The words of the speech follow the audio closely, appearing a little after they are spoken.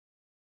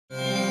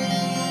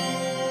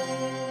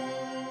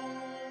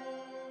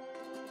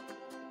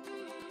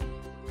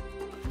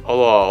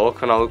Aloha, o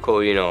kanau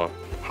ko'ino.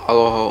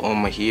 Aloha o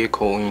mahia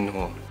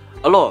ko'ino.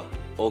 Aloha,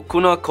 o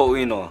kuna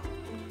ko'ino.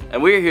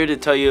 And we're here to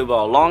tell you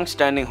about a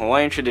long-standing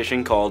Hawaiian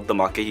tradition called the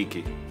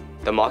Makahiki.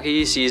 The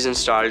Makahiki season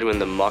started when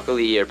the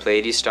Makahiki or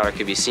Pleiades star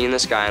could be seen in the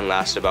sky and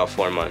lasted about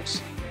 4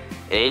 months.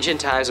 In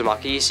ancient times, the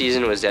Makahiki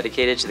season was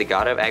dedicated to the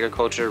god of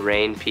agriculture,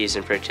 rain, peace,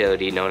 and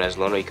fertility known as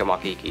Lono Ika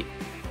Makahiki,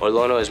 or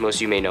Lono as most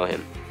of you may know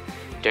him.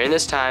 During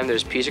this time, there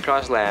was peace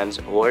across lands,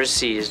 wars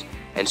ceased,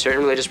 and certain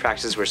religious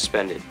practices were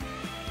suspended.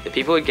 The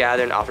people would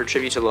gather and offer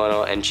tribute to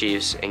Lono and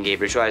chiefs and gave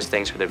ritualized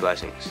thanks for their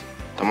blessings.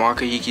 The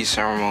Makahiki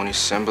ceremonies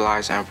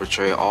symbolize and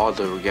portray all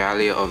the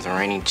regalia of the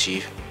reigning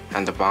chief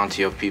and the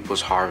bounty of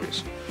people's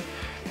harvest.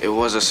 It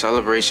was a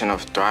celebration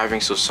of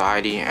thriving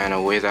society and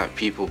a way that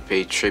people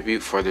paid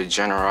tribute for their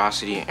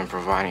generosity in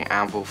providing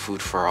ample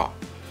food for all.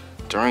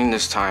 During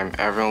this time,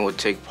 everyone would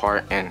take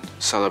part in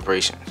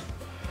celebrations.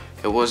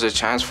 It was a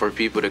chance for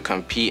people to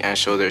compete and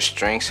show their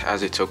strengths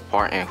as they took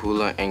part in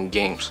hula and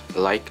games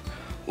like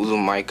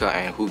ʻIlū-Maika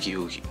and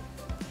huki-huki.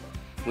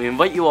 We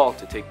invite you all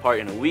to take part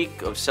in a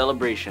week of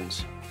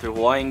celebrations through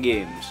Hawaiian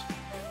Games,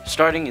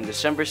 starting in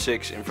December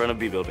 6th in front of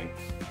B Building.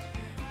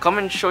 Come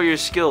and show your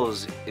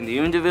skills in the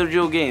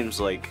individual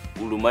games like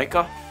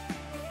ʻIlū-Maika,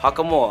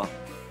 hakamoa,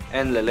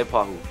 and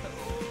lelepahu.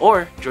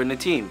 Or join the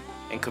team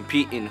and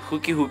compete in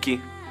huki-huki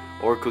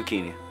or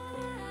kukini.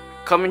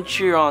 Come and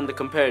cheer on the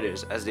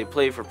competitors as they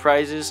play for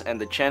prizes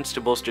and the chance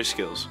to boast their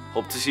skills.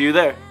 Hope to see you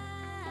there!